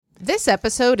This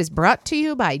episode is brought to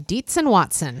you by Dietz and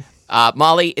Watson.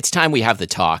 Molly, it's time we have the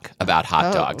talk about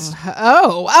hot dogs.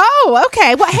 Oh,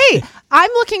 okay. Well, hey, I'm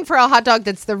looking for a hot dog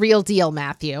that's the real deal,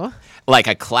 Matthew. Like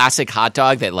a classic hot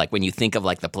dog that, like, when you think of,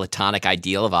 like, the platonic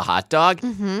ideal of a hot dog,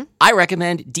 I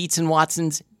recommend Dietz and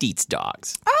Watson's Dietz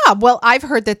Dogs. Well, I've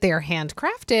heard that they're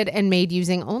handcrafted and made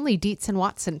using only Dietz and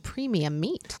Watson premium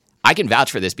meat. I can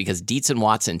vouch for this because Dietz and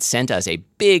Watson sent us a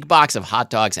big box of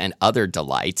hot dogs and other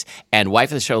delights. And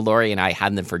wife of the show, Lori, and I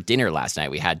had them for dinner last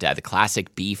night. We had the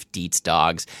classic beef Dietz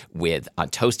dogs with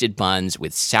toasted buns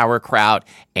with sauerkraut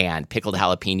and pickled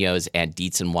jalapenos and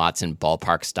Dietz and Watson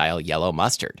ballpark-style yellow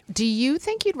mustard. Do you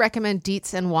think you'd recommend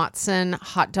Dietz and Watson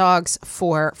hot dogs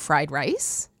for fried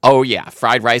rice? Oh, yeah.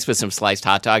 Fried rice with some sliced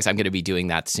hot dogs. I'm going to be doing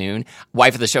that soon.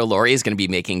 Wife of the show, Lori, is going to be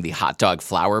making the hot dog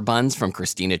flour buns from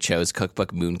Christina Cho's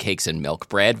cookbook, Mooncakes and Milk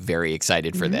Bread. Very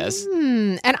excited for this.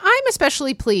 And I'm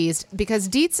especially pleased because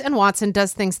Dietz and Watson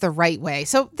does things the right way.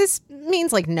 So this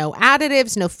means like no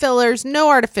additives, no fillers, no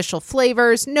artificial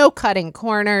flavors, no cutting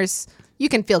corners. You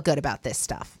can feel good about this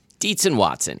stuff. Dietz and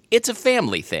Watson. It's a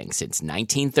family thing since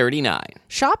 1939.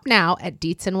 Shop now at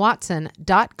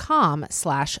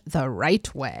dietzandwatson.com/the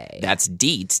right way. That's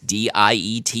Dietz,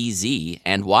 D-I-E-T-Z,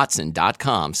 and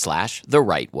Watson.com/the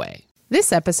right way.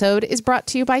 This episode is brought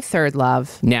to you by Third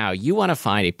Love. Now, you want to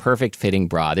find a perfect fitting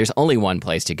bra. There's only one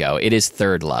place to go. It is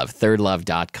Third Love,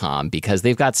 thirdlove.com, because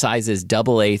they've got sizes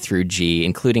AA through G,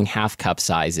 including half cup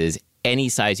sizes. Any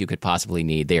size you could possibly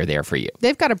need, they are there for you.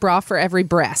 They've got a bra for every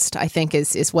breast, I think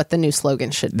is what the new slogan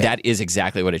should be. That is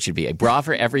exactly what it should be. A bra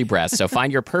for every breast. So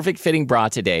find your perfect fitting bra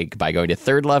today by going to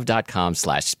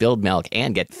thirdlove.com/spilledmilk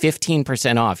and get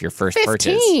 15% off your first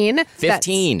purchase.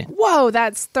 15? Whoa,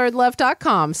 that's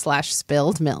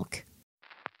thirdlove.com/spilledmilk.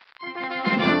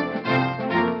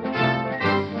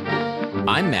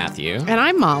 I'm Matthew. And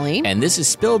I'm Molly. And this is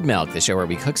Spilled Milk, the show where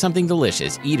we cook something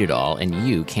delicious, eat it all, and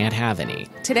you can't have any.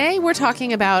 Today we're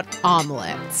talking about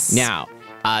omelets. Now,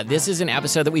 this is an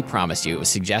episode that we promised you. It was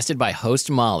suggested by host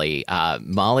Molly.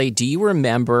 Molly, do you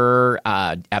remember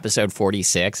episode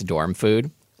 46, Dorm Food?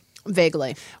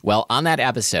 Vaguely. Well, on that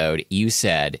episode, you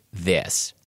said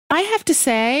this. I have to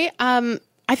say, I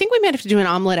think we might have to do an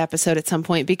omelet episode at some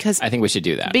point because I think we should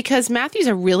do that. Because Matthew's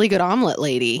a really good omelet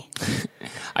lady.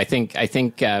 I think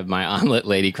my omelet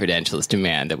lady credentials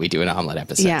demand that we do an omelet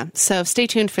episode. Yeah, so stay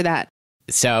tuned for that.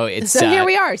 So here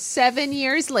we are, 7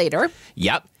 years later.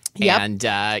 Yep. And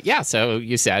so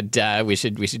you said we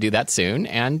should do that soon,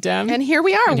 and here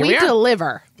we are. We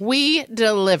deliver. We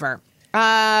deliver.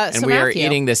 And we are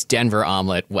eating this Denver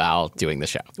omelet while doing the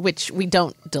show, which we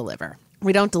don't deliver.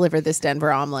 We don't deliver this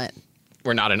Denver omelet.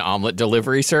 We're not an omelet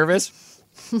delivery service.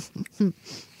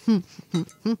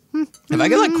 If I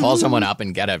could call someone up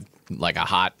and get a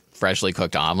hot, freshly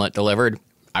cooked omelet delivered,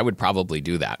 I would probably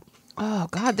do that. Oh,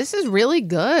 God, this is really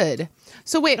good.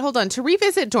 So wait, hold on. To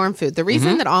revisit dorm food, the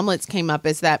reason that omelets came up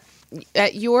is that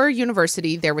at your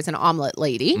university, there was an omelet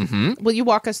lady. Mm-hmm. Will you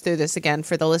walk us through this again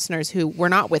for the listeners who were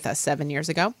not with us 7 years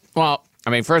ago? Well, I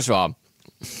mean, first of all,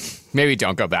 maybe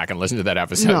don't go back and listen to that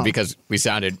episode because we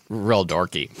sounded real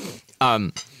dorky.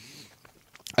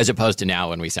 As opposed to now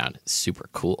when we sound super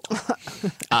cool.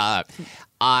 I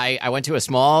went to a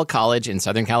small college in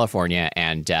Southern California,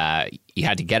 and you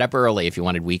had to get up early if you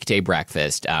wanted weekday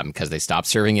breakfast because they stopped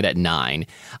serving it at 9.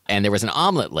 And there was an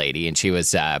omelet lady, and she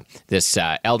was this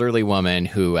elderly woman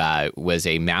who was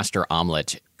a master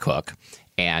omelet cook.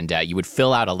 And you would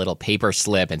fill out a little paper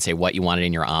slip and say what you wanted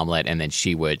in your omelet, and then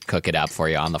she would cook it up for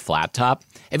you on the flat top.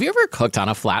 Have you ever cooked on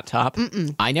a flat top?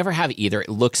 Mm-mm. I never have either. It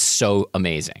looks so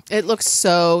amazing. It looks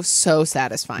so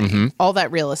satisfying. Mm-hmm. All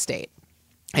that real estate.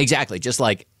 Exactly. Just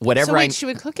like whatever. So wait, she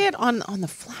would cook it on the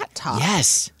flat top?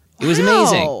 Yes. It was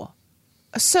amazing.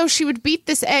 So she would beat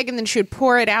this egg, and then she would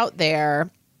pour it out there.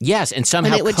 Yes, and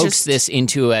somehow coax this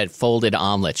into a folded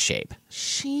omelet shape.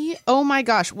 Oh my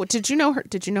gosh. What, did you know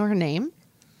her name?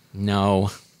 No.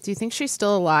 Do you think she's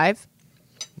still alive?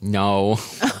 No.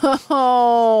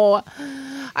 Oh.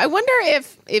 I wonder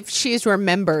if she's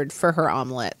remembered for her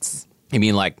omelets. You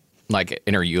mean like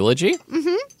in her eulogy?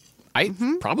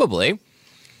 Mm-hmm. Probably.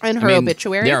 And her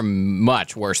obituary? There are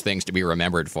much worse things to be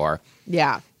remembered for.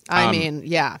 Yeah.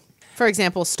 Yeah. For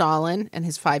example, Stalin and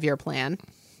his 5-year plan.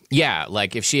 Yeah,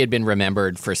 like if she had been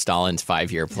remembered for Stalin's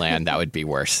 5-year plan, that would be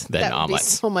worse than that would omelets.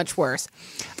 Be so much worse.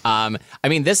 I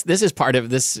mean, this episode is part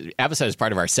of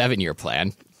our 7-year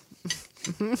plan.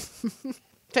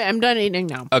 Okay, I'm done eating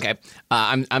now. Okay,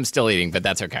 I'm still eating, but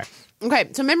that's okay. Okay,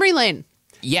 so memory lane.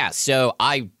 Yeah, so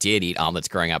I did eat omelets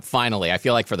growing up. Finally, I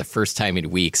feel like for the first time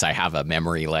in weeks, I have a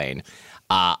memory lane.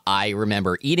 I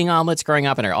remember eating omelets growing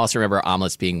up, and I also remember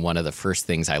omelets being one of the first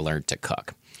things I learned to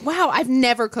cook. Wow, I've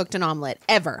never cooked an omelet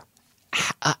ever.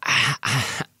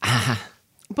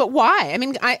 But why? I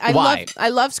mean, Why? I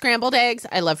love scrambled eggs.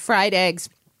 I love fried eggs.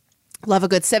 Love a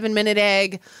good 7-minute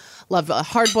egg. Love a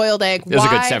hard-boiled egg. It was a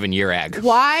good 7-year egg.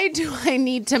 Why do I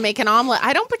need to make an omelet?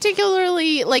 I don't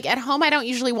particularly, like at home, I don't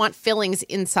usually want fillings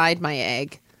inside my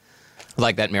egg.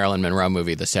 Like that Marilyn Monroe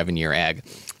movie, The 7-Year Egg.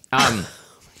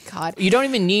 God. You don't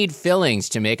even need fillings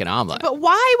to make an omelet. But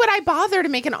why would I bother to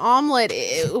make an omelet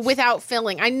without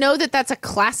filling? I know that that's a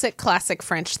classic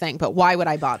French thing, but why would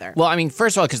I bother? Well, I mean,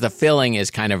 first of all, because the filling is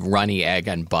kind of runny egg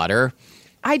and butter.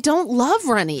 I don't love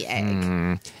runny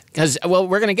egg. Because, well,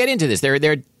 we're going to get into this. There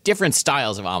are different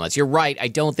styles of omelets. You're right. I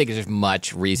don't think there's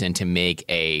much reason to make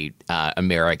a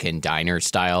American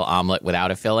diner-style omelet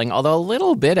without a filling, although a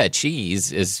little bit of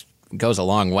cheese goes a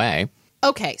long way.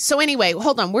 Okay, so anyway,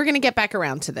 hold on. We're going to get back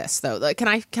around to this, though. Can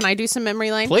I do some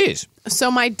memory lane? Please.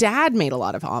 So my dad made a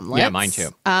lot of omelets. Yeah, mine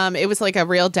too. It was like a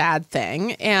real dad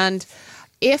thing. And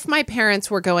if my parents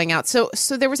were going out, so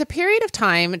there was a period of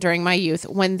time during my youth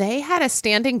when they had a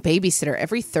standing babysitter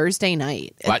every Thursday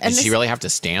night. What? Did she really have to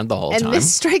stand the whole time? And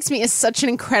this strikes me as such an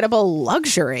incredible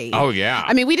luxury. Oh, yeah.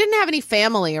 I mean, we didn't have any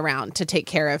family around to take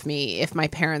care of me if my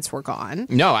parents were gone.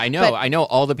 No, I know. I know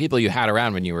all the people you had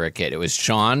around when you were a kid. It was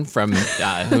Sean from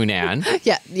Hunan.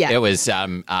 Yeah. It was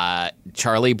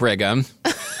Charlie Brigham.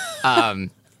 And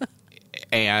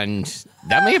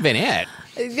that may have been it.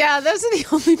 Yeah, those are the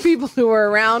only people who were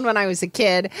around when I was a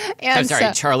kid. And I'm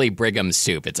sorry, Charlie Brigham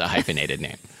Soup. It's a hyphenated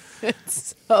name.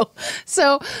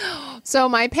 So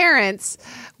my parents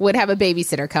would have a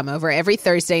babysitter come over every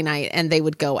Thursday night and they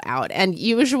would go out. And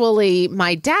usually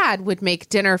my dad would make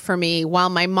dinner for me while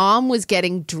my mom was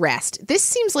getting dressed. This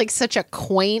seems like such a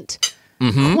quaint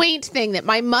thing that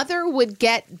my mother would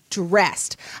get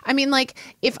dressed. I mean, like,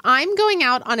 if I'm going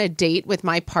out on a date with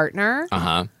my partner,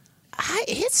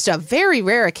 it's a very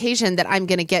rare occasion that I'm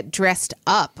going to get dressed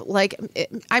up. Like,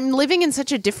 I'm living in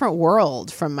such a different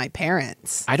world from my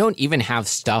parents. I don't even have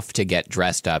stuff to get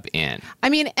dressed up in. I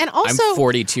mean, and also... I'm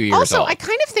 42 years old. Also, I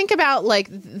kind of think about, like,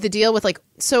 the deal with, like...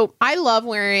 So, I love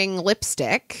wearing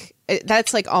lipstick.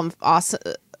 That's, like, awesome.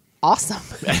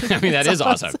 I mean, that is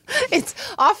awesome. It's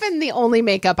often the only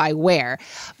makeup I wear.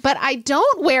 But I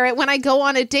don't wear it when I go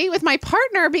on a date with my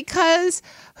partner because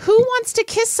who wants to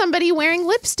kiss somebody wearing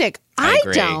lipstick? I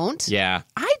agree. don't. Yeah.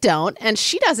 I don't, and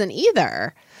she doesn't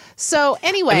either. So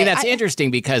anyway. I mean, that's interesting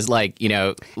because, like, you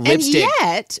know, lipstick...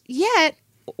 And yet,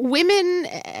 women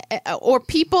or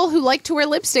people who like to wear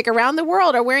lipstick around the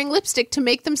world are wearing lipstick to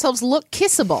make themselves look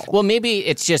kissable. Well, maybe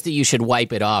it's just that you should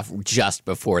wipe it off just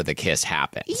before the kiss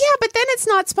happens. Yeah, but then it's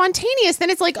not spontaneous.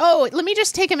 Then it's like, oh, let me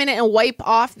just take a minute and wipe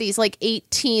off these like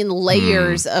 18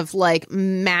 layers of like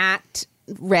matte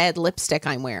red lipstick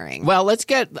I'm wearing. Well,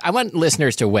 I want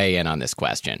listeners to weigh in on this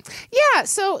question. Yeah,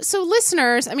 so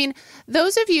listeners, I mean,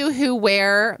 those of you who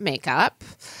wear makeup,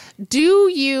 do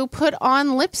you put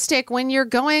on lipstick when you're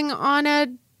going on a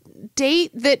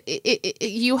date that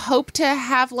you hope to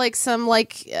have like some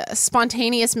like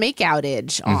spontaneous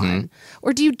make-outage on?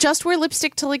 Or do you just wear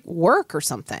lipstick to like work or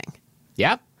something?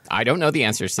 Yeah. I don't know the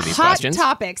answers to these Hot questions.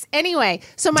 Topics. Anyway,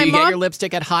 so my Do you mom... get your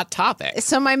lipstick at Hot Topics?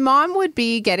 So my mom would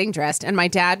be getting dressed and my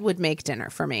dad would make dinner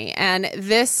for me. And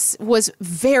this was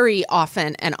very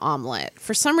often an omelet.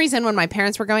 For some reason, when my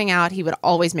parents were going out, he would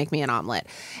always make me an omelet.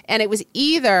 And it was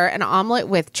either an omelet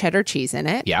with cheddar cheese in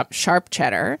it, sharp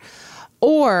cheddar,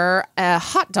 or a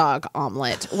hot dog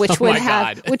omelet, which would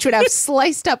have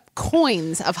sliced up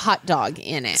coins of hot dog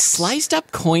in it. Sliced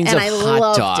up coins and of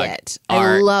hot dog.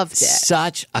 I loved it.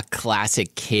 Such a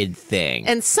classic kid thing.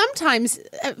 And sometimes,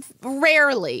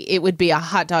 rarely, it would be a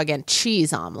hot dog and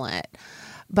cheese omelet.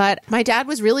 But my dad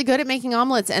was really good at making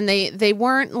omelets, and they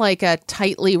weren't like a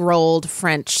tightly rolled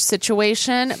French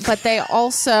situation, but they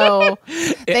also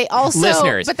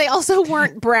Listeners. but they also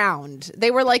weren't browned.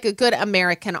 They were like a good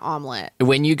American omelet.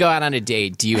 When you go out on a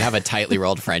date, do you have a tightly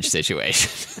rolled French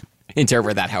situation?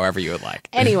 Interpret that however you would like.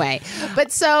 Anyway,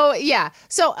 but so, yeah.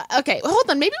 So, okay, hold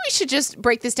on. Maybe we should just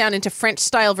break this down into French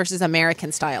style versus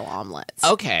American style omelets.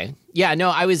 Okay. Yeah, no,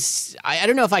 I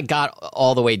don't know if I got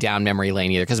all the way down memory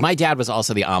lane either, because my dad was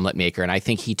also the omelet maker, and I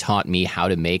think he taught me how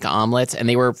to make omelets, and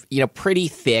they were, pretty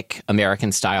thick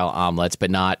American style omelets, but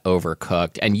not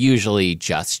overcooked, and usually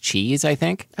just cheese, I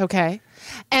think. Okay.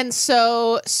 And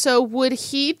so would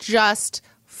he just...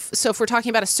 So if we're talking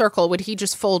about a circle, would he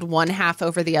just fold one half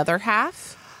over the other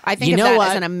half? I think of that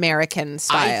as an American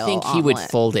style I think he would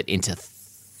fold it into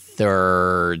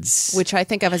thirds. Which I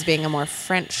think of as being a more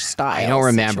French style I don't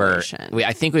remember. situation.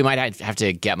 I think we might have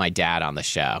to get my dad on the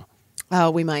show. Oh,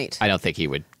 we might. I don't think he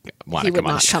would want He to would come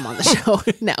on the not show. come on the show.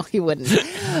 No, he wouldn't.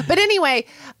 But anyway,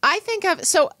 I think of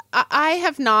I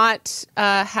have not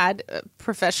had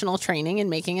professional training in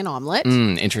making an omelet.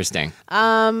 Interesting.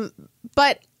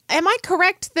 But am I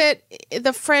correct that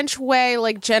the French way,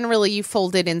 like generally you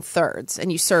fold it in thirds and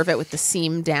you serve it with the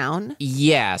seam down?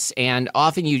 Yes, and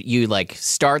often you like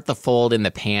start the fold in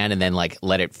the pan and then like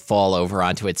let it fall over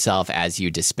onto itself as you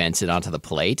dispense it onto the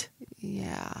plate.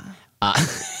 Yeah.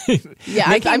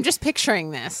 Yeah, I'm just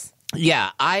picturing this. Yeah,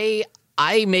 I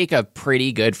make a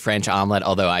pretty good French omelet,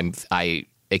 although I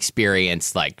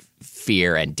experience like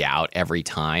fear and doubt every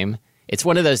time. It's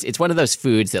one of those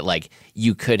foods that like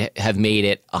you could have made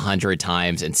it 100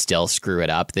 times and still screw it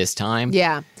up this time.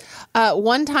 Yeah.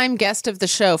 One-time guest of the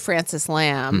show, Francis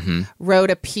Lamb, wrote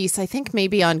a piece, I think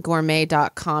maybe on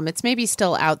gourmet.com. It's maybe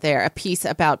still out there, a piece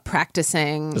about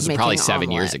practicing This was making probably 7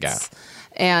 omelets. years ago.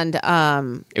 And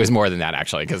It was more than that,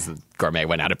 actually, because Gourmet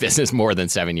went out of business more than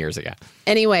 7 years ago.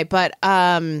 anyway, but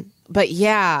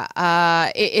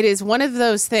yeah, it is one of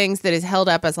those things that is held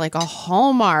up as like a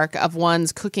hallmark of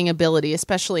one's cooking ability,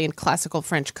 especially in classical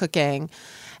French cooking.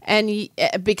 And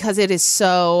because it is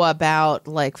so about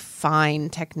like fine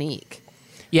technique.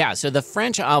 Yeah, so the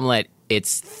French omelet,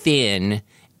 it's thin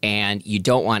and you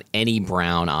don't want any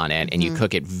brown on it, and you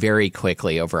cook it very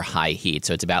quickly over high heat.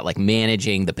 So it's about like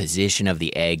managing the position of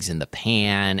the eggs in the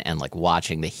pan and like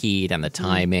watching the heat and the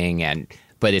timing,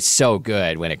 but it's so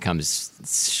good when it comes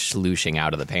slooshing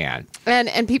out of the pan.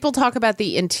 And people talk about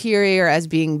the interior as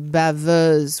being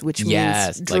baveuse, which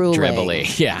Yes, means like drooling.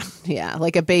 dribbly. Yeah. Yeah,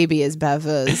 like a baby is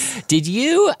baveuse. Did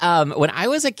you, when I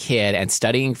was a kid and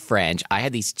studying French, I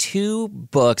had these 2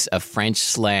 books of French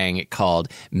slang called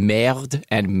Merde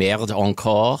and Merde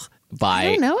encore by... I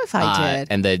don't know if I did.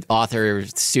 And the author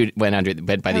went by the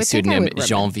would think I pseudonym would remember.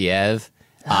 Geneviève.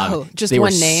 Oh, just they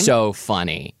one were name? so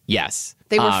funny. Yes.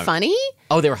 They were funny?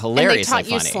 Oh, they were hilariously taught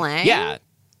you funny. slang? Yeah.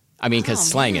 I mean, because Oh,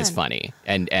 slang is man. funny,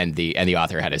 and the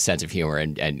author had a sense of humor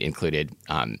and included.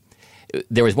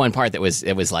 There was one part that was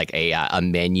like a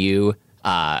menu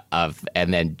of,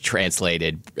 and then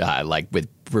translated like with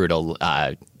brutal.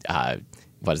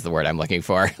 What is the word I'm looking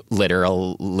for?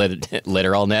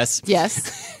 Literalness.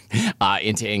 Yes.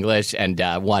 Into English, and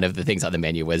one of the things on the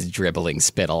menu was dribbling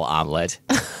spittle omelet,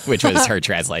 which was her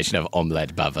translation of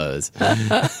omelette baveuse.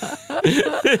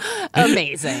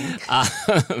 Amazing. I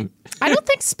don't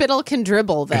think spittle can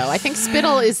dribble, though. I think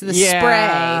spittle is the spray.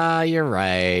 Yeah, you're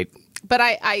right. But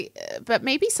but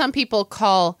maybe some people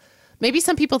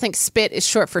think spit is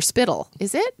short for spittle.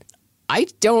 Is it? I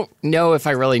don't know if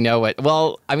I really know what.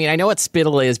 Well, I mean, I know what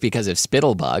spittle is because of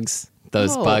spittle bugs.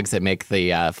 Those Oh. bugs that make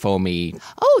the foamy.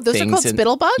 Oh, those are things called in-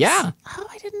 spittle bugs? Yeah. Oh,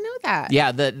 I didn't know that.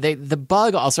 Yeah, the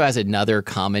bug also has another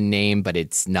common name, but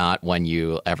it's not one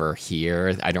you ever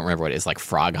hear. I don't remember what it is, like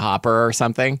frog hopper or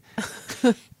something.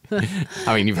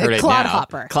 I mean, you've heard it now.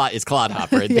 Clodhopper. It's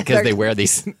clodhopper because they wear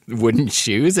these wooden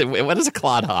shoes. What is a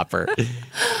clodhopper?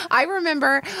 I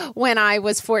remember when I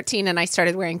was 14 and I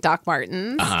started wearing Doc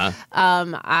Martens.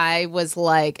 I was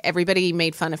like, everybody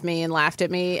made fun of me and laughed at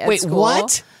me at Wait, school.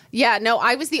 what? Yeah, no,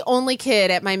 I was the only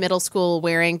kid at my middle school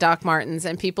wearing Doc Martens,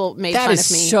 and people made That fun is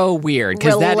of me. so weird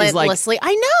because that is like relentlessly.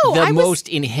 I know. the I was, most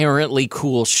inherently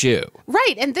cool shoe.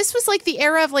 right, and this was like the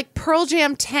era of like Pearl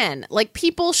Jam 10. Like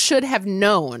people should have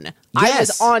known I was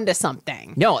Yes. onto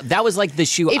something. No, that was like the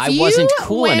shoe If I you wasn't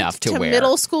cool went enough to wear.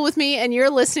 middle school with me and you're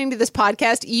listening to this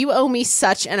podcast, you owe me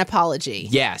such an apology.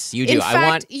 Yes, you do. In fact, I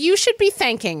want you should be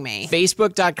thanking me.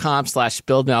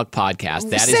 Facebook.com/Spilled Milk Podcast.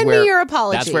 That is Send me where your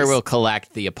apologies. That's where we'll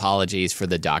collect the apologies for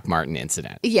the Doc Marten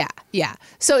incident. Yeah, yeah.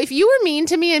 So if you were mean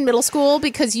to me in middle school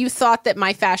because you thought that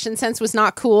my fashion sense was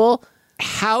not cool,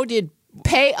 How did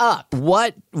pay up.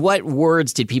 what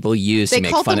words did people use They to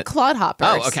make called fun them of?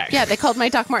 clodhoppers. Oh, okay. Yeah, they called my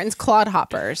Doc Martens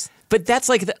clodhoppers. But that's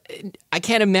like I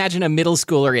can't imagine a middle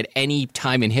schooler at any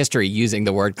time in history using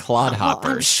the word Well, I'm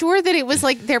clodhoppers. sure that it was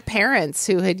like their parents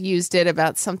who had used it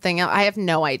about something else. I have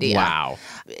no idea. Wow.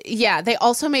 Yeah, they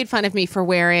also made fun of me for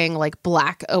wearing like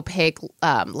black opaque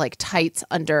like tights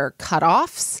under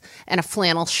cutoffs and a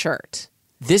flannel shirt.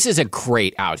 This is a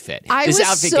great outfit. I This was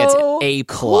outfit so gets A+.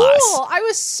 Cool. I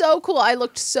was so cool. I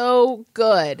looked so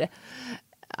good.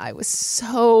 I was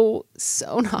so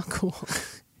not cool.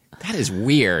 That is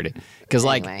weird because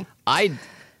Anyway. like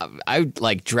I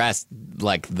like dressed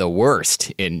like the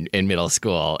worst in middle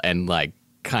school and like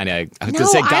kind of I was gonna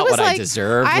say got what I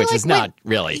deserved, which is not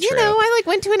really you true. know, I like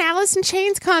went to an Alice in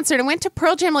Chains concert and went to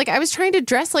Pearl Jam. Like I was trying to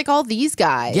dress like all these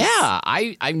guys. Yeah,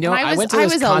 I know. And I went to I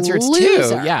those was a concerts too.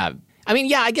 loser. Yeah, I mean,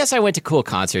 yeah, I guess I went to cool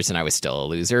concerts and I was still a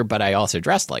loser, but I also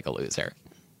dressed like a loser.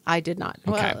 I did not.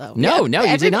 Okay. Well, No,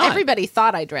 you did not. Everybody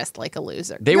thought I dressed like a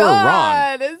loser. They were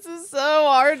wrong. This is so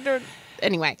hard to...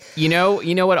 Anyway. You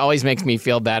know what always makes me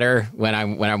feel better when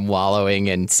I'm wallowing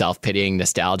in self-pitying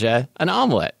nostalgia? An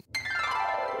omelet.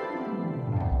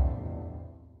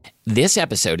 This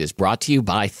episode is brought to you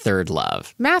by Third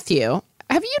Love. Matthew,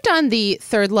 have you done the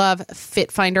Third Love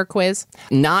Fit Finder quiz?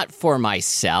 Not for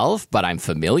myself, but I'm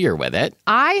familiar with it.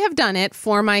 I have done it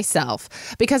for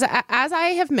myself because, as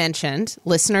I have mentioned,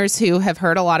 listeners who have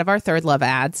heard a lot of our Third Love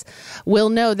ads will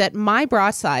know that my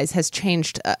bra size has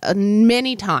changed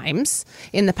many times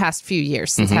in the past few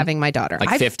years since having my daughter.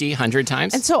 Like 50, 100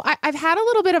 times? And so I've had a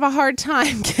little bit of a hard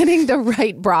time getting the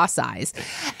right bra size.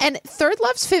 And Third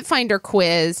Love's Fit Finder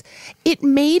quiz, it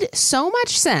made so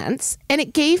much sense and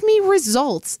it gave me results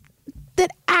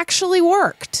that actually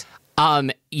worked.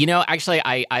 Actually,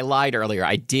 I lied earlier.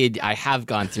 I have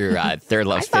gone through Third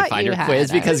Love's Fit Finder quiz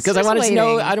I because I wanted waiting. to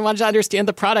know, I wanted to understand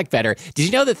the product better. Did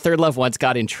you know that Third Love once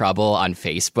got in trouble on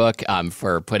Facebook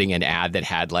for putting an ad that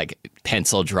had like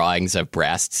pencil drawings of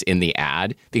breasts in the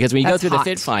ad? Because when you go through the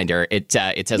Fit Finder, it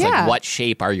says like what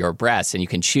shape are your breasts, and you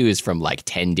can choose from like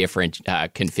 10 different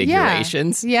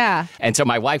configurations. Yeah. And so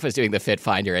my wife was doing the Fit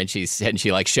Finder, and she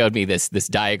like showed me this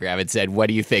diagram and said, "What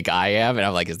do you think I am?" And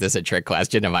I'm like, "Is this a trick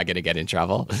question? Am I going to get in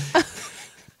trouble?"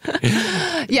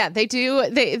 Yeah, they do.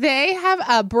 They have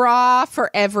a bra for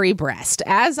every breast.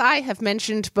 As I have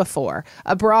mentioned before,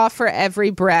 a bra for every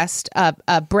breast,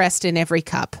 a breast in every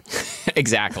cup.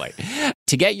 Exactly.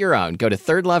 To get your own, go to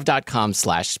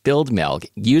thirdlove.com/spilledmilk,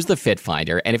 use the Fit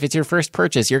Finder, and if it's your first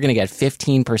purchase, you're going to get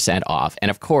 15% off.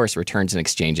 And of course, returns and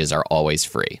exchanges are always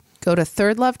free. Go to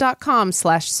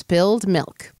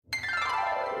thirdlove.com/spilledmilk.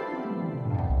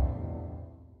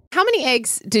 How many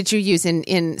eggs did you use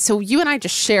in so you and I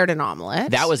just shared an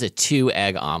omelet? That was a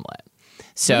 2-egg omelet.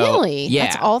 So really? Yeah.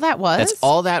 That's all that was? That's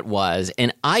all that was.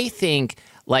 And I think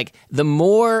like the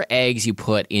more eggs you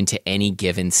put into any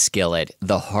given skillet,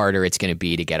 the harder it's going to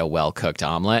be to get a well-cooked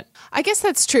omelet. I guess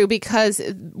that's true because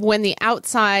when the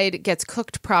outside gets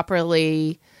cooked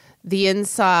properly, the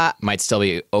inside might still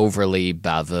be overly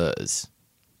baveuse.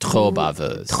 Trop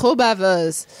baveuse. Trop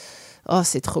baveuse. Oh,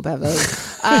 c'est trop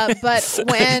baveuse. But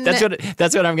when...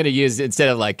 That's what I'm going to use instead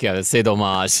of like, c'est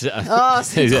dommage. Oh,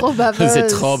 c'est trop baveuse. C'est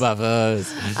trop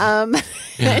baveuse.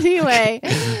 Anyway,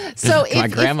 so my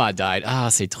grandma died. Ah,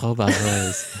 c'est trop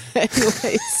baveuse.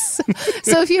 Anyways,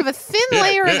 so if you have a thin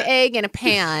layer of egg in a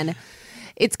pan,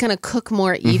 it's going to cook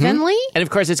more evenly. And of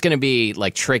course, it's going to be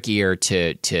like trickier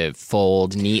to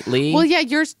fold neatly. Well, yeah,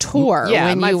 yours tore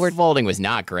when my you were folding was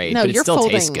not great, No, but it your still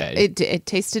folding, tastes good. It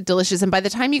tasted delicious, and by the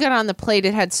time you got it on the plate,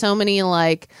 it had so many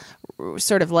like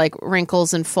sort of like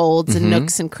wrinkles and folds and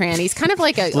nooks and crannies, kind of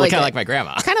like a kind of like my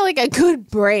grandma. kind of like a good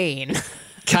brain.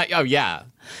 Oh yeah.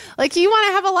 Like you want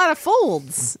to have a lot of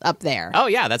folds up there. Oh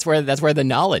yeah, that's where the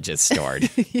knowledge is stored.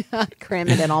 Yeah, cram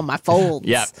it in all my folds.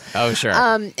 Yep. Oh sure.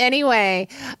 Anyway,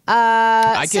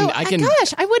 I can.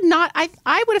 Gosh, I would not.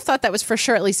 I would have thought that was for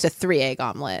sure at least a 3-egg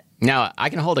omelet. Now, I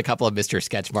can hold a couple of Mr.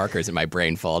 Sketch markers in my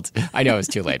brain folds. I know it was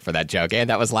too late for that joke, and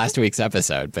that was last week's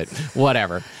episode, but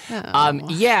whatever.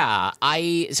 Yeah,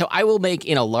 I will make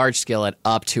in a large skillet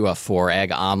up to a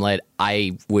 4-egg omelet.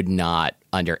 I would not,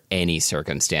 under any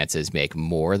circumstances, make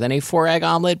more than a 4-egg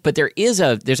omelet, but there's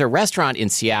a restaurant in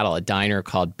Seattle, a diner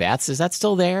called Beth's. Is that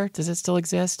still there? Does it still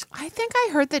exist? I think I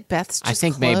heard that Beth's just I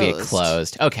think closed. maybe it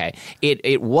closed. Okay.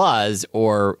 It was,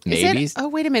 or maybe. Oh,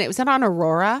 wait a minute. Was that on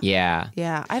Aurora? Yeah.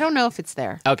 Yeah. I don't know if it's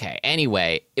there. Okay.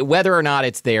 Anyway, whether or not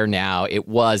it's there now, it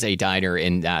was a diner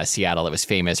in Seattle that was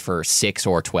famous for 6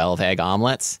 or 12-egg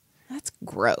omelets. That's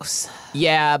gross.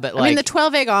 Yeah, but like... I mean, the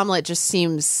 12-egg omelet just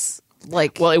seems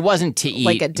like... Well, it wasn't to eat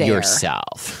like a dare.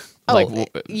 Yourself. Oh,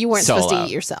 you weren't solo. supposed to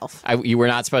eat yourself. You were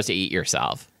not supposed to eat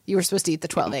yourself. You were supposed to eat the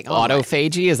 12-egg omelet.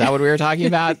 Autophagy? Is that what we were talking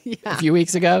about a few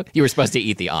weeks ago? You were supposed to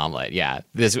eat the omelet, yeah.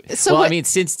 I mean,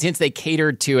 since they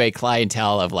catered to a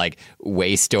clientele of like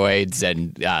wastoids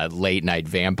and late-night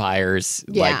vampires,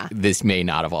 like this may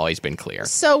not have always been clear.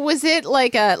 So was it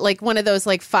like one of those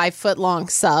like 5-foot-long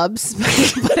subs,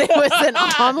 but it was an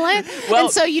omelet? Well,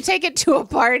 and so you take it to a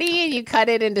party and you cut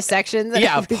it into sections? And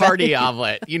yeah, a party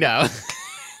omelet, you know.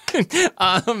 That's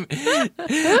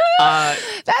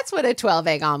what a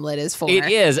 12-egg omelet is for. It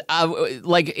is.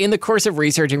 Like in the course of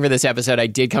researching for this episode, I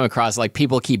did come across like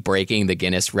people keep breaking the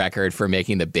Guinness record for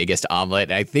making the biggest omelet.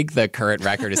 And I think the current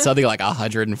record is something like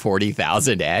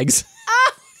 140,000 eggs.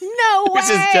 No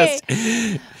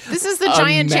way. This is the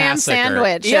giant jam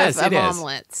sandwich yes, of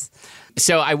omelets.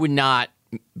 So I would not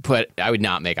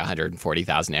not make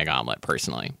 140,000 egg omelet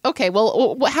personally. Okay,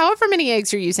 well, however many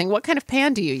eggs you're using, what kind of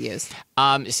pan do you use?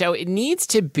 So it needs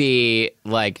to be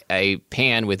like a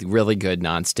pan with really good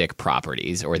nonstick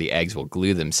properties, or the eggs will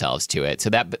glue themselves to it. So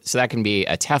that can be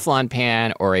a Teflon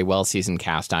pan or a well-seasoned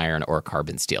cast iron or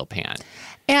carbon steel pan.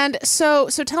 And so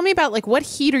tell me about, like, what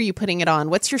heat are you putting it on?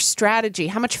 What's your strategy?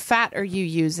 How much fat are you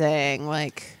using?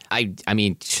 Like, I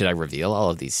mean, should I reveal all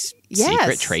of these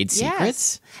trade secrets?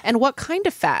 Yes. And what kind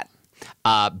of fat?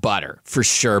 Butter, for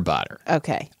sure, butter.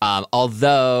 Okay.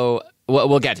 Although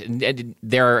we'll get to,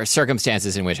 there are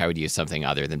circumstances in which I would use something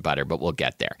other than butter, but we'll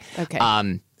get there. Okay.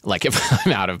 Like if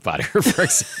I'm out of butter, for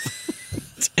example,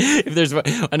 if there's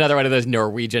another one of those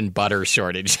Norwegian butter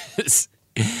shortages.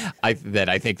 That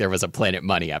I think there was a Planet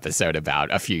Money episode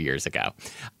about a few years ago.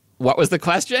 What was the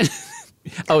question?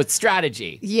 Oh, it's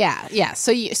strategy. Yeah.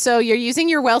 So you're using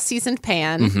your well-seasoned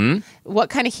pan. Mm-hmm. What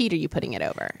kind of heat are you putting it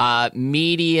over?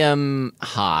 Medium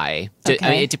high. Okay.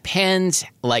 I mean, it depends,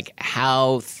 like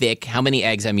how thick, how many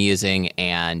eggs I'm using,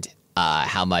 and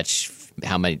how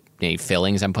many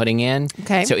fillings I'm putting in.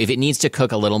 Okay. So if it needs to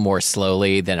cook a little more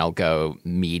slowly, then I'll go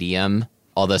medium.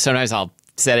 Although sometimes I'll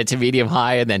set it to medium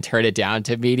high and then turn it down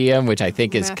to medium, which I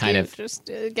think is Matthew, kind of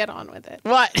just get on with it.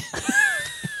 What?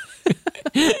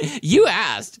 You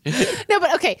asked. No,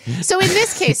 but okay. So in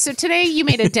this case, so today you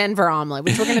made a Denver omelet,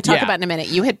 which we're going to talk about in a minute.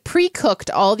 You had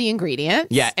pre-cooked all the ingredients.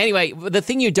 Yeah. Anyway, the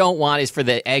thing you don't want is for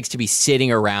the eggs to be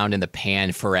sitting around in the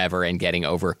pan forever and getting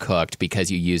overcooked because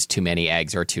you used too many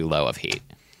eggs or too low of heat.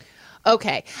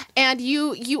 Okay. And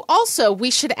you also,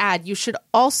 we should add, you should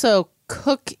also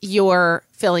cook your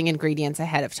filling ingredients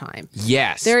ahead of time.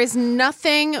 Yes. There is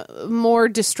nothing more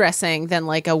distressing than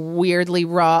like a weirdly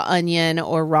raw onion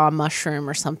or raw mushroom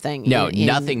or something. No,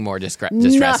 nothing more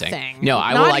distressing. Nothing. No,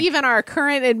 I Not will even our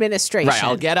current administration. Right.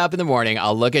 I'll get up in the morning.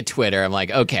 I'll look at Twitter. I'm like,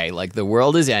 okay, like the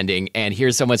world is ending, and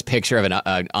here's someone's picture of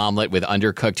an omelet with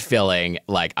undercooked filling.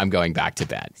 Like, I'm going back to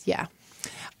bed. Yeah.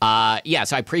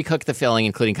 So I pre-cooked the filling,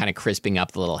 including kind of crisping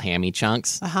up the little hammy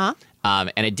chunks. Uh-huh.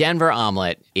 And a Denver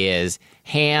omelet is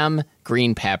ham,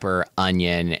 green pepper,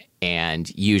 onion, and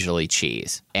usually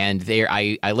cheese. And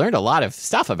I learned a lot of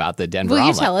stuff about the Denver omelet.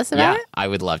 Will you tell us about it? I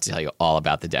would love to tell you all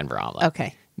about the Denver omelet.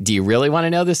 Okay. Do you really want to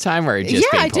know this time, or just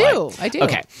being polite? I do.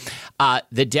 Okay.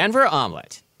 The Denver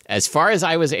omelet, as far as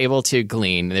I was able to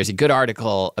glean, there's a good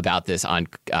article about this on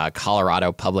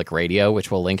Colorado Public Radio, which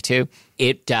we'll link to.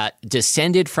 It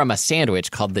descended from a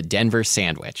sandwich called the Denver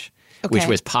sandwich. Okay. Which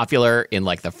was popular in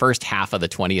like the first half of the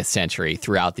 20th century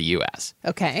throughout the U.S.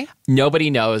 Okay. Nobody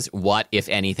knows what, if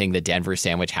anything, the Denver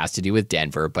sandwich has to do with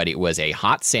Denver, but it was a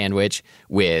hot sandwich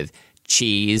with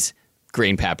cheese,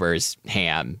 green peppers,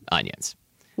 ham, onions.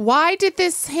 Why did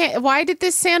this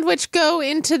sandwich go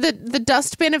into the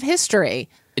dustbin of history?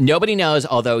 Nobody knows,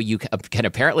 although you can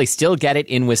apparently still get it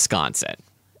in Wisconsin.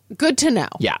 Good to know.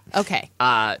 Yeah. Okay.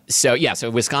 So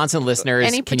Wisconsin listeners,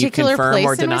 Any can you particular confirm place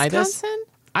or in deny Wisconsin? this?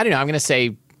 I don't know. I'm going to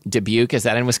say Dubuque. Is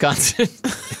that in Wisconsin?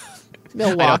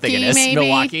 Milwaukee, I don't think it is. maybe?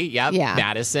 Milwaukee, yep. Yeah.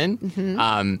 Madison.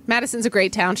 Mm-hmm. Madison's a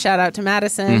great town. Shout out to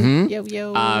Madison. Mm-hmm.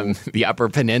 Yo. The Upper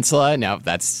Peninsula. No,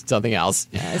 that's something else.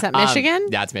 Is that Michigan?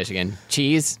 That's Michigan.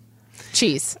 Cheese.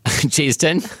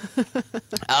 Cheeseton.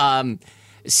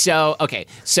 So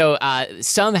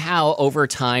somehow over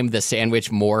time the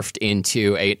sandwich morphed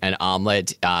into an omelet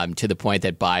to the point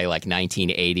that by like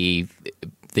 1980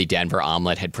 the Denver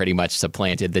omelet had pretty much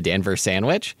supplanted the Denver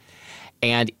sandwich.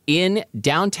 And in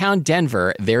downtown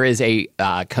Denver, there is a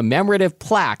commemorative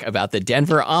plaque about the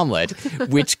Denver omelet,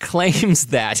 which claims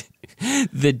that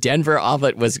the Denver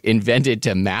omelet was invented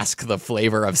to mask the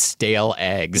flavor of stale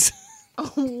eggs.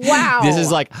 Oh, wow. This is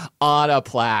like on a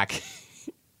plaque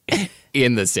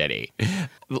in the city.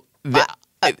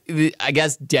 I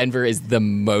guess Denver is the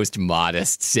most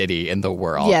modest city in the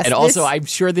world. Yes, and also, I'm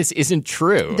sure this isn't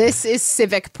true. This is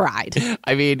civic pride.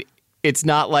 I mean, it's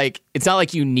not like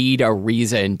you need a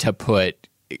reason to put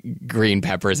green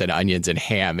peppers and onions and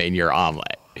ham in your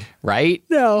omelet, right?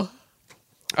 No.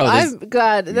 Oh, I'm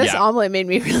glad this omelet made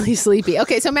me really sleepy.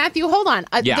 Okay, so Matthew, hold on.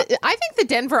 I think the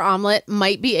Denver omelet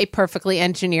might be a perfectly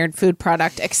engineered food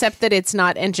product, except that it's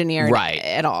not engineered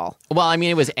at all. Well, I mean,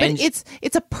 it was, but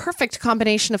it's a perfect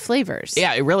combination of flavors.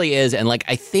 Yeah, it really is. And like,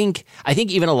 I think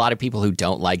even a lot of people who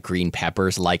don't like green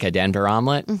peppers like a Denver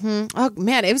omelet. Mm-hmm. Oh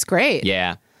man, it was great.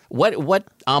 Yeah. What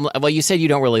omelet? Well, you said you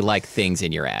don't really like things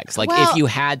in your eggs. Like, if you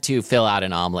had to fill out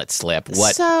an omelet slip,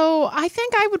 what? So I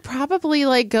think I would probably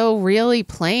like go really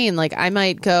plain. Like I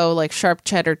might go like sharp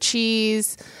cheddar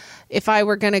cheese, if I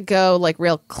were gonna go like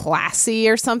real classy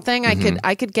or something,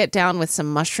 I could get down with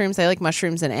some mushrooms. I like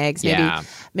mushrooms and eggs.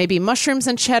 Maybe mushrooms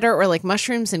and cheddar, or like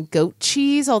mushrooms and goat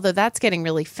cheese. Although that's getting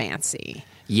really fancy.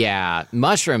 Yeah,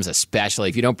 mushrooms especially.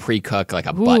 If you don't pre-cook like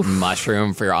a button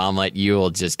mushroom for your omelet, you will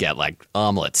just get like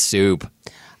omelet soup.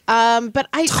 But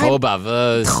Trop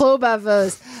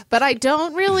baveux. But I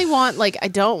don't really want I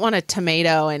don't want a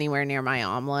tomato anywhere near my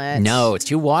omelet. No, it's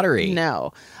too watery.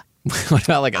 No. What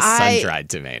about like a sun-dried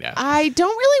tomato? I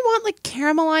don't really want like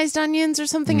caramelized onions or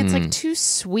something. It's like too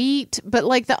sweet. But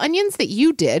like the onions that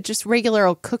you did, just regular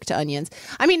old cooked onions.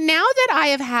 I mean, now that I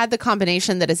have had the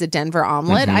combination that is a Denver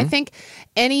omelet, I think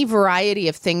any variety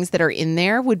of things that are in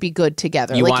there would be good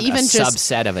together. You like want even a just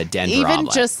subset of a Denver even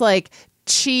omelet. just like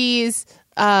cheese,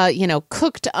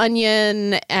 cooked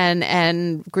onion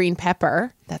and green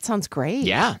pepper. That sounds great.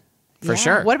 Yeah, for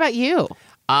sure. What about you?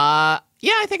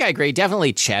 Yeah, I think I agree.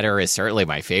 Definitely cheddar is certainly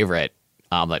my favorite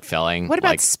omelet filling. What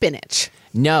about spinach?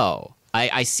 No.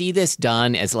 I see this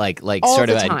done as like All sort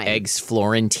of the an time. eggs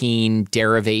Florentine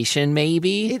derivation,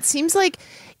 maybe. It seems like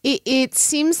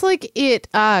it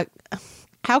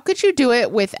how could you do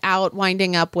it without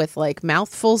winding up with like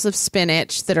mouthfuls of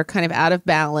spinach that are kind of out of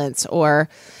balance? Or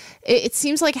it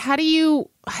seems like I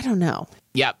don't know.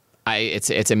 Yep.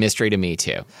 It's a mystery to me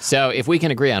too. So if we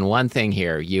can agree on one thing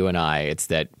here, you and I, it's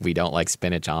that we don't like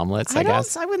spinach omelets, I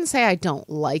guess. I wouldn't say I don't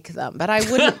like them, but I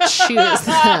wouldn't choose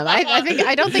them.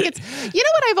 I don't think it's,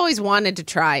 what I've always wanted to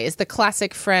try is the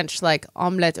classic French like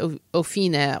omelette au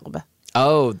fine herbe.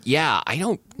 Oh, yeah. I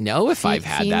don't know if I've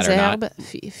had that or not.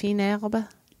 Fine herbe.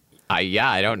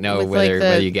 I don't know With,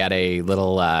 whether you get a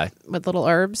little with little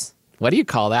herbs. What do you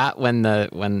call that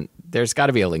when there's got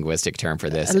to be a linguistic term for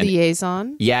this? A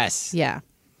liaison. Yes. Yeah.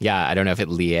 Yeah, I don't know if it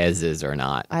liaises or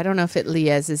not. I don't know if it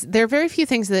liaises. There are very few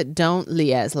things that don't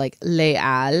liaise, like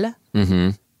léal. Mm-hmm.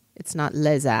 It's not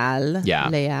lézal. Yeah.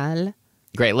 Léal.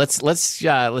 Great. Let's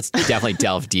definitely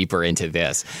delve deeper into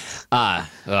this. That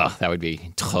would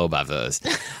be trop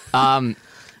baveux.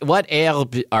 What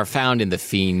herbes are found in the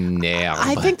fine herbe?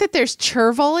 I think that there's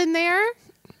chervil in there.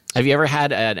 Have you ever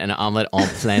had an omelet en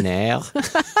plein air?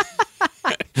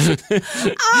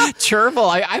 Chervil.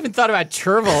 I haven't thought about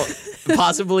chervil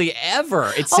possibly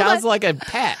ever. It sounds like a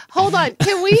pet. Hold on.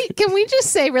 Can we just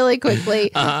say really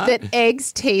quickly that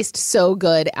eggs taste so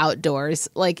good outdoors?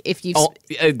 Like if you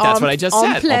that's what I just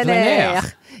said. En plein air.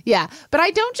 Yeah, but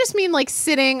I don't just mean like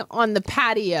sitting on the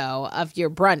patio of your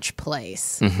brunch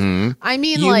place. Mm-hmm. I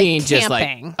mean you like mean camping. Just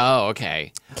like, oh,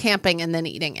 okay. Camping and then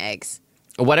eating eggs.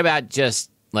 What about just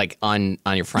like on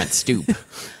your front stoop?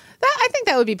 I think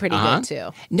that would be pretty good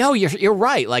too. No, you're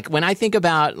right. Like when I think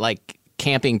about like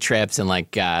camping trips and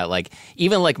like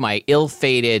even like my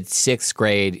ill-fated 6th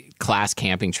grade class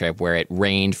camping trip where it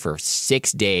rained for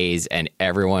 6 days and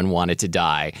everyone wanted to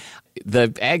die,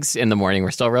 the eggs in the morning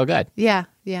were still real good. Yeah,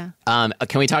 yeah.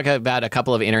 Can we talk about a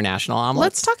couple of international omelets?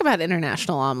 Let's talk about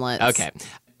international omelets. Okay.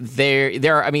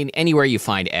 There are, I mean, anywhere you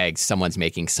find eggs, someone's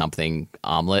making something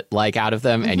omelet-like out of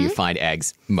them, and you find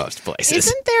eggs most places.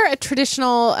 Isn't there a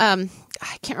traditional, I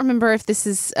can't remember if this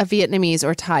is a Vietnamese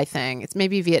or Thai thing. It's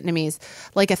maybe Vietnamese,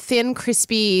 like a thin,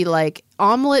 crispy, like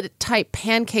omelet-type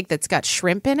pancake that's got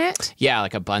shrimp in it? Yeah,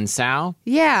 like a bun sao.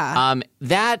 Yeah.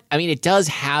 It does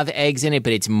have eggs in it,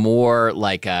 but it's more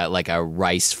like a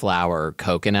rice flour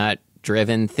coconut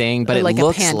driven thing, but like it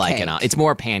looks pancake. like it's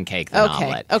more pancake than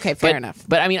omelet. Okay, fair enough.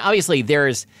 But I mean, obviously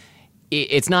there's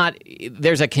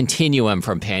a continuum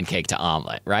from pancake to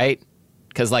omelet, right?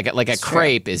 Because like a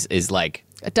crepe is like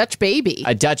a Dutch baby.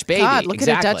 A Dutch baby. God, look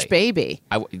exactly. at a Dutch baby.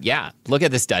 Look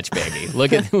at this Dutch baby.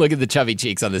 Look at the chubby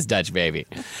cheeks on this Dutch baby.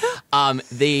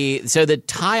 The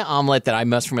Thai omelet that I'm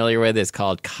most familiar with is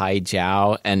called kai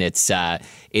jiao, and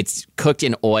it's cooked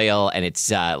in oil, and it's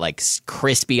like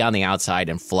crispy on the outside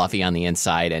and fluffy on the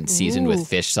inside, and seasoned with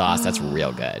fish sauce. That's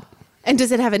real good. And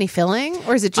does it have any filling,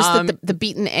 or is it just that the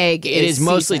beaten egg? It is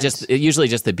mostly seasoned? usually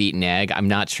just the beaten egg. I'm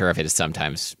not sure if it is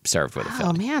sometimes served with a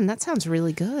filling. Oh man, that sounds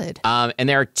really good. And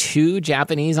there are 2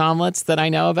 Japanese omelets that I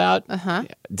know about.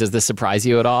 Does this surprise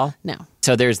you at all? No.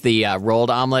 So there's the rolled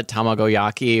omelet,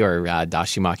 tamagoyaki, or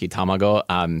dashimaki tamago,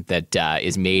 that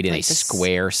is made in a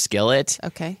square skillet.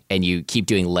 Okay. And you keep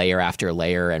doing layer after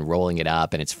layer and rolling it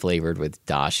up, and it's flavored with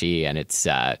dashi, and it's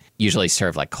usually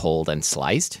served like cold and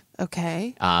sliced.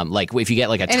 Okay. Like if you get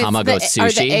like a And tamago it's sushi.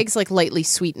 Are the eggs like lightly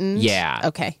sweetened? Yeah.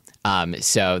 Okay.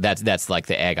 So that's like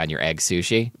the egg on your egg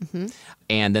sushi. Mm-hmm.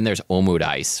 And then there's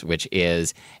omurice, which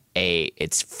is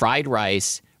it's fried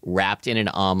rice wrapped in an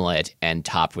omelet and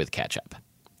topped with ketchup.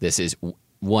 This is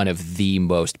one of the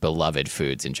most beloved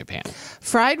foods in Japan.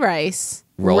 Fried rice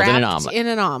rolled in an wrapped omelet. in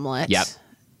an omelet. Yep.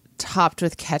 Topped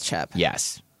with ketchup.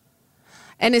 Yes.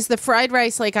 And is the fried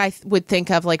rice like I would think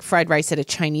of like fried rice at a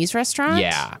Chinese restaurant?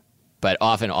 Yeah. But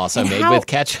often also And made how- with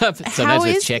ketchup, sometimes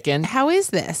with chicken. How is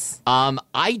this?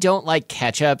 I don't like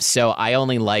ketchup, so I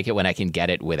only like it when I can get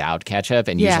it without ketchup,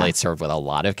 and Yeah. usually it's served with a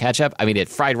lot of ketchup. I mean,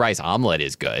 fried rice omelet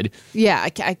is good. Yeah, I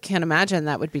can't imagine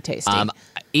that would be tasty.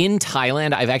 In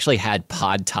Thailand, I've actually had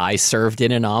pad thai served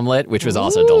in an omelet, which was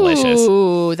also delicious.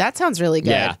 Ooh, that sounds really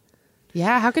good. Yeah.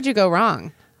 Yeah, how could you go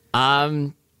wrong?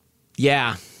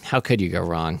 Yeah. How could you go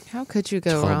wrong? How could you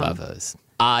go wrong? Tobavos.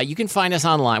 You can find us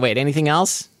online. Wait, anything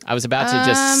else? I was about to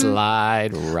just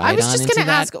slide right I was on just into going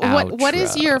to that ask, what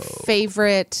is outro. your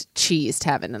favorite cheese to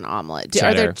have in an omelet? Are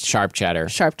Cheddar, there sharp cheddar.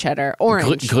 sharp cheddar,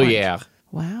 orange? Gruyère.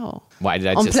 Wow. Why did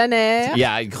I En just... plein air?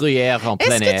 Yeah, gruyère en Est-ce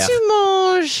plein air. que tu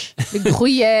manges le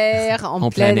gruyère en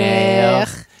plein air?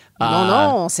 Non,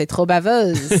 non, c'est trop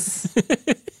baveuse.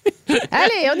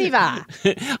 Allez, on y va.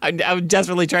 I'm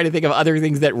desperately trying to think of other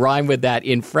things that rhyme with that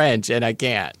in French, and I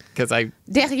can't because I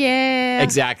Derrière.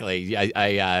 exactly.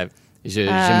 Je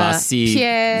m'assis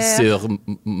Pierre. sur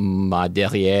ma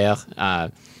derrière.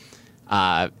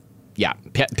 Yeah,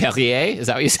 Perrier. Is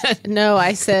that what you said? No,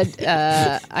 I said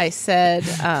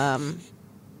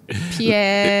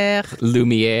Pierre,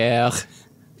 Lumière.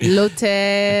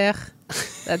 Lothaire.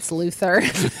 That's Luther.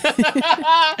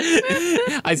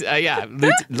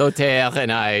 Lothaire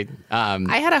and I.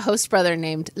 I had a host brother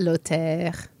named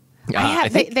Lothaire. I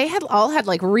think- They had all had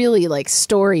like really like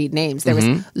storied names. There was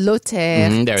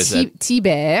Lothaire, there was a-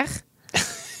 Tibert,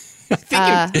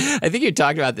 I think you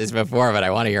talked about this before, but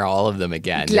I want to hear all of them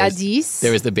again. Gladys.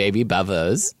 There was the baby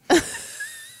Bavos.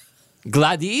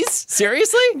 Gladys?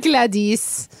 Seriously?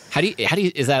 Gladys. How do you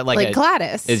is that Like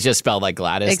Gladys. It's just spelled like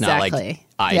Gladys, Exactly. not like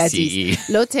I-C-E. Gladys.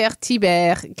 Lothaire,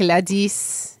 Tibert,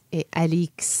 Gladys, et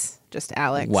Alix. Just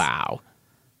Alex. Wow.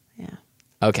 Yeah.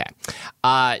 Okay.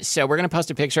 So we're going to post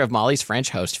a picture of Molly's French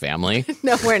host family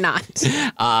No, we're not.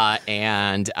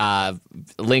 and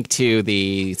link to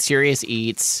the Serious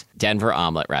Eats Denver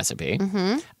omelet recipe,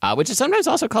 which is sometimes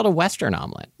also called a Western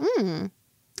omelet.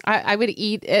 I would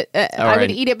eat it. I would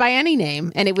eat it by any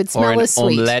name, and it would smell Or an as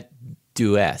sweet. omelette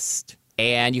d'Ouest.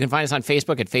 And you can find us on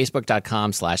Facebook at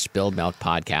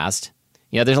facebook.com/spilledmilkpodcast.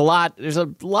 You know, there's a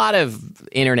lot of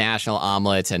international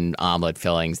omelets and omelet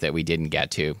fillings that we didn't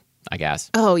get to, I guess.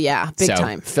 Oh yeah, big so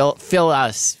time. Fill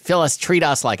us, treat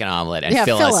us like an omelet, and Yeah,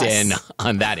 fill fill us us. in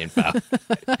on that info.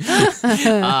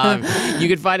 You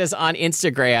can find us on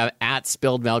Instagram at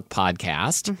Spilled Milk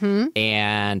Podcast,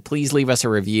 and please leave us a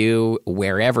review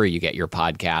wherever you get your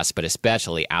podcasts, but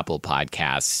especially Apple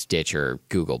Podcasts, Stitcher,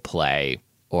 Google Play,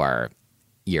 or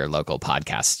your local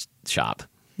podcast shop,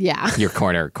 Yeah. your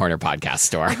corner podcast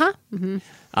store.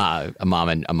 A mom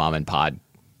and pod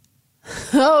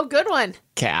Oh, good one.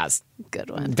 cast.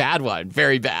 Good one. Bad one.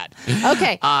 Very bad.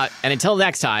 Okay. And until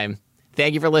next time,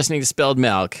 thank you for listening to Spilled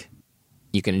Milk.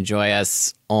 You can enjoy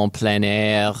us en plein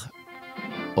air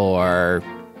or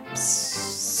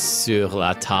sur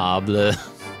la table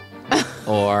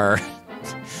or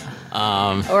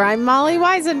Or I'm Molly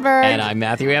Weisenberg. and I'm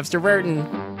Matthew Amster Burton.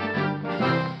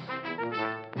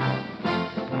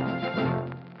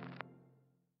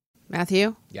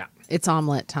 Matthew, Yeah. it's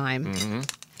omelet time.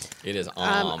 It is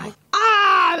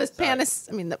This pan is,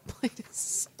 the plate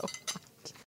is so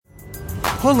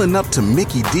Pulling up to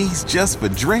Mickey D's just for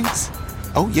drinks?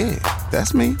 Oh, yeah,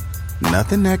 that's me.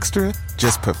 Nothing extra,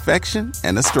 just perfection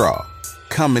and a straw.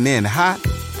 Coming in hot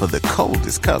for the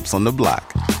coldest cups on the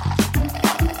block.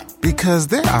 Because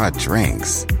there are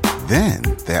drinks, then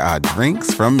there are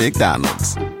drinks from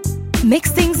McDonald's.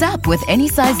 Mix things up with any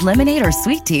size lemonade or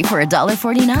sweet tea for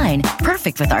 $1.49.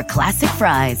 Perfect with our classic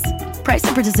fries. Price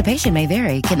and participation may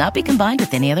vary. Cannot be combined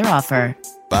with any other offer.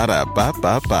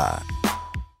 Ba-da-ba-ba-ba.